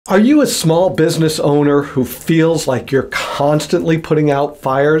Are you a small business owner who feels like you're constantly putting out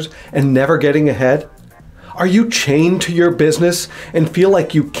fires and never getting ahead? Are you chained to your business and feel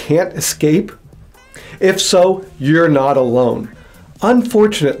like you can't escape? If so, you're not alone.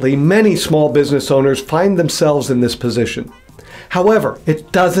 Unfortunately, many small business owners find themselves in this position. However,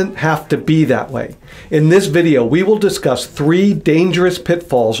 it doesn't have to be that way. In this video, we will discuss 3 dangerous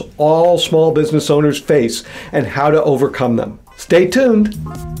pitfalls all small business owners face and how to overcome them. Stay tuned.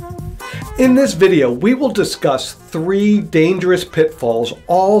 In this video, we will discuss 3 dangerous pitfalls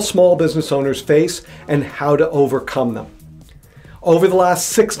all small business owners face and how to overcome them. Over the last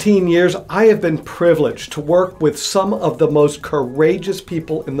 16 years, I have been privileged to work with some of the most courageous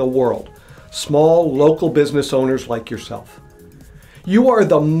people in the world, small local business owners like yourself. You are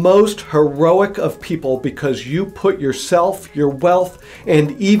the most heroic of people because you put yourself, your wealth,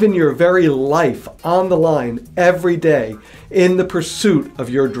 and even your very life on the line every day in the pursuit of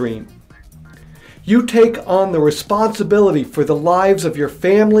your dream. You take on the responsibility for the lives of your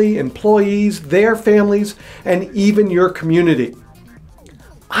family, employees, their families, and even your community.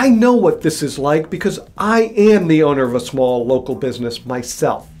 I know what this is like because I am the owner of a small local business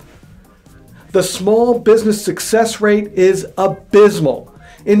myself. The small business success rate is abysmal.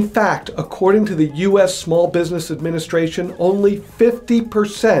 In fact, according to the U.S. Small Business Administration, only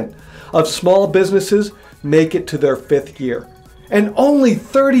 50% of small businesses make it to their 5th year, and only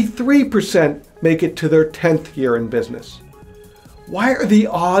 33% make it to their 10th year in business. Why are the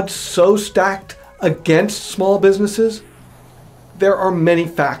odds so stacked against small businesses? There are many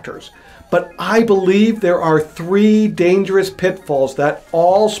factors, but I believe there are 3 dangerous pitfalls that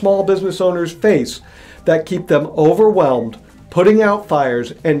all small business owners face that keep them overwhelmed, putting out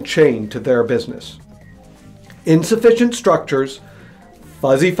fires, and chained to their business. Insufficient structures,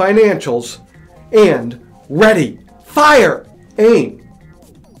 fuzzy financials, and ready, fire, aim.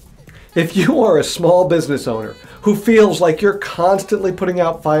 If you are a small business owner who feels like you're constantly putting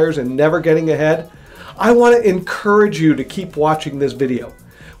out fires and never getting ahead, I want to encourage you to keep watching this video.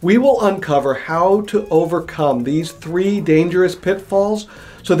 We will uncover how to overcome these 3 dangerous pitfalls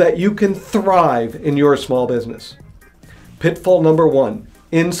so that you can thrive in your small business. Pitfall number 1,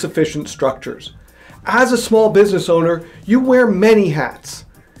 insufficient structures. As a small business owner, you wear many hats.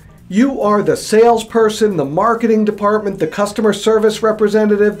 You are the salesperson, the marketing department, the customer service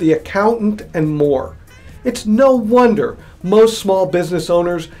representative, the accountant, and more. It's no wonder most small business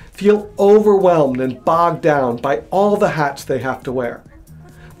owners feel overwhelmed and bogged down by all the hats they have to wear.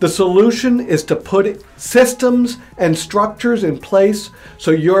 The solution is to put systems and structures in place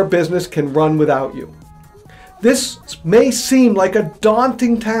so your business can run without you. This may seem like a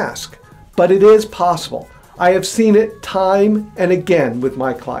daunting task, but it is possible. I have seen it time and again with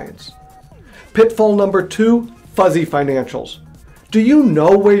my clients. Pitfall number 2, fuzzy financials. Do you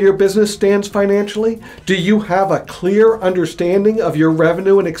know where your business stands financially? Do you have a clear understanding of your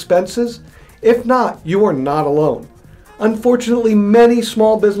revenue and expenses? If not, you are not alone. Unfortunately, many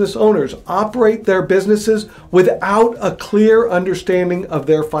small business owners operate their businesses without a clear understanding of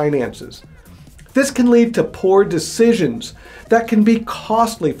their finances. This can lead to poor decisions that can be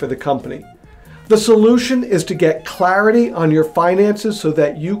costly for the company. The solution is to get clarity on your finances so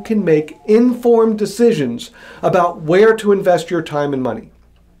that you can make informed decisions about where to invest your time and money.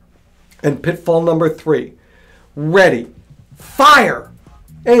 And pitfall number 3, ready, fire,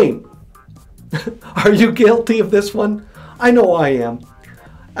 aim. Are you guilty of this one? I know I am.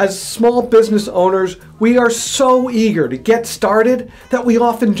 As small business owners, we are so eager to get started that we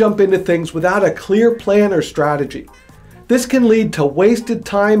often jump into things without a clear plan or strategy. This can lead to wasted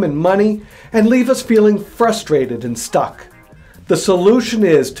time and money and leave us feeling frustrated and stuck. The solution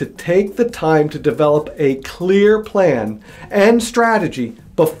is to take the time to develop a clear plan and strategy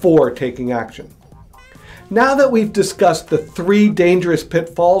before taking action. Now that we've discussed the 3 dangerous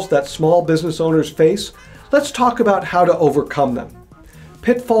pitfalls that small business owners face, let's talk about how to overcome them.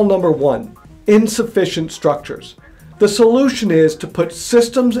 Pitfall number 1, insufficient structures. The solution is to put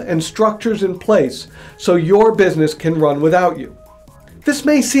systems and structures in place so your business can run without you. This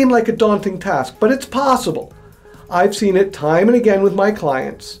may seem like a daunting task, but it's possible. I've seen it time and again with my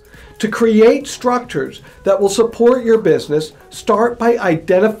clients. To create structures that will support your business, start by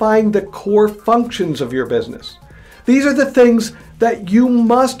identifying the core functions of your business. These are the things that you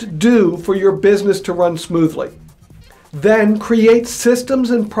must do for your business to run smoothly. Then create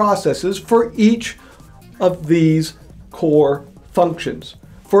systems and processes for each of these core functions.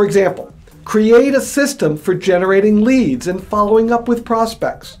 For example, create a system for generating leads and following up with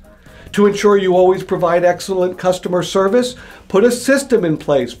prospects. To ensure you always provide excellent customer service, put a system in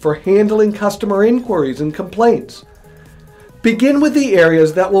place for handling customer inquiries and complaints. Begin with the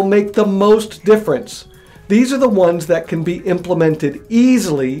areas that will make the most difference. These are the ones that can be implemented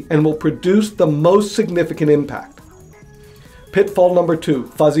easily and will produce the most significant impact. Pitfall number 2,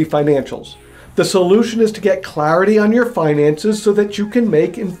 fuzzy financials. The solution is to get clarity on your finances so that you can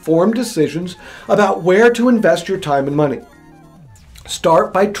make informed decisions about where to invest your time and money.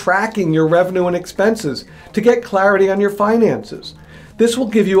 Start by tracking your revenue and expenses to get clarity on your finances. This will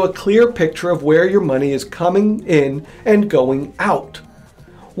give you a clear picture of where your money is coming in and going out.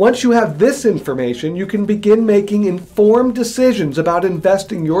 Once you have this information, you can begin making informed decisions about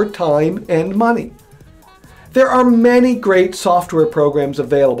investing your time and money. There are many great software programs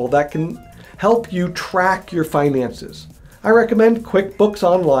available that can help you track your finances. I recommend QuickBooks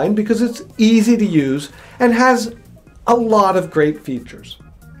Online because it's easy to use and has a lot of great features.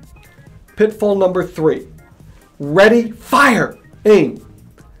 Pitfall number 3, ready, fire, aim.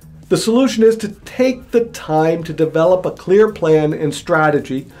 The solution is to take the time to develop a clear plan and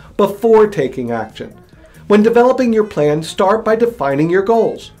strategy before taking action. When developing your plan, start by defining your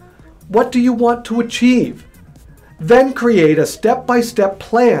goals. What do you want to achieve? Then create a step-by-step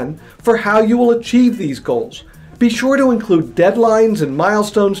plan for how you will achieve these goals. Be sure to include deadlines and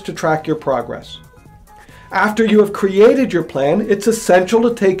milestones to track your progress. After you have created your plan, it's essential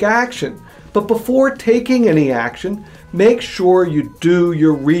to take action. But before taking any action, make sure you do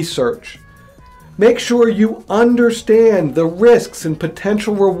your research. Make sure you understand the risks and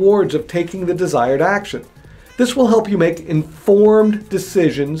potential rewards of taking the desired action. This will help you make informed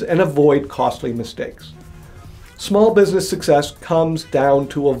decisions and avoid costly mistakes. Small business success comes down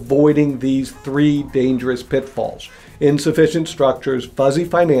to avoiding these 3 dangerous pitfalls: insufficient structures, fuzzy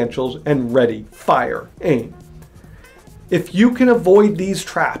financials, and ready, fire, aim. If you can avoid these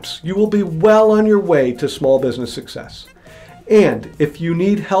traps, you will be well on your way to small business success. And if you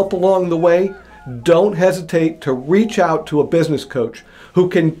need help along the way, don't hesitate to reach out to a business coach who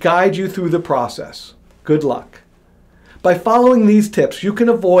can guide you through the process. Good luck. By following these tips, you can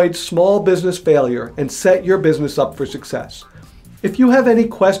avoid small business failure and set your business up for success. If you have any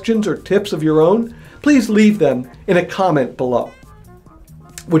questions or tips of your own, please leave them in a comment below.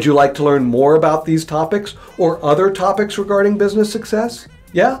 Would you like to learn more about these topics or other topics regarding business success?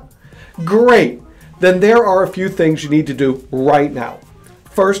 Yeah? Great! Then there are a few things you need to do right now.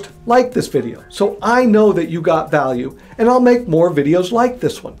 First, like this video so I know that you got value and I'll make more videos like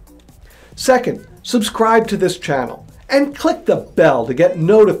this one. Second, subscribe to this channel and click the bell to get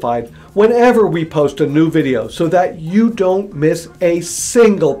notified whenever we post a new video so that you don't miss a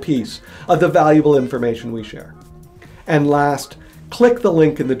single piece of the valuable information we share. And last, click the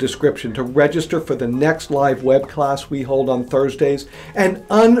link in the description to register for the next live web class we hold on Thursdays and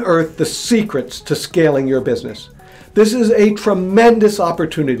unearth the secrets to scaling your business. This is a tremendous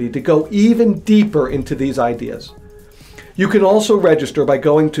opportunity to go even deeper into these ideas. You can also register by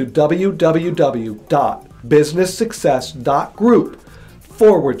going to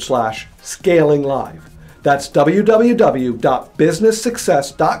www.businesssuccess.group/scaling-live. That's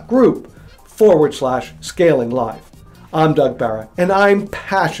www.businesssuccess.group/scaling-live. I'm Doug Barra, and I'm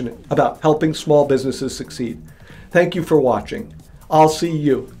passionate about helping small businesses succeed. Thank you for watching. I'll see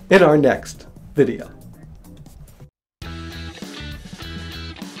you in our next video.